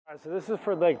So this is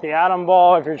for like the Attem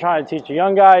ball if you're trying to teach a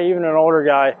young guy, even an older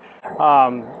guy,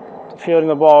 fielding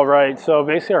the ball right. So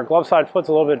basically our glove side foot's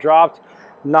a little bit dropped,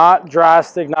 not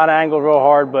drastic, not angled real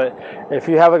hard, but if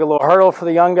you have like a little hurdle for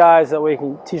the young guys that we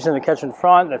can teach them to catch in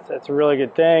front, that's a really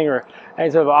good thing, or any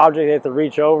type of object they have to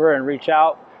reach over and reach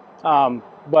out.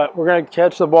 But we're going to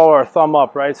catch the ball with our thumb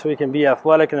up, right? So we can be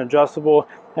athletic and adjustable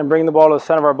and bring the ball to the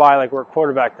center of our body like we're a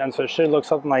quarterback then. So it should look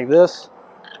something like this.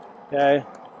 Okay,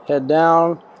 head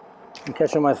down. I'm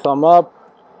catching my thumb up.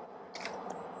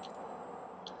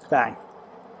 Bang.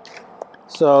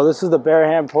 So this is the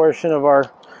barehand portion of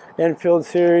our infield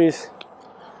series.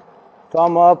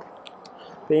 Thumb up,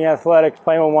 being athletic,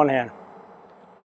 playing with one hand.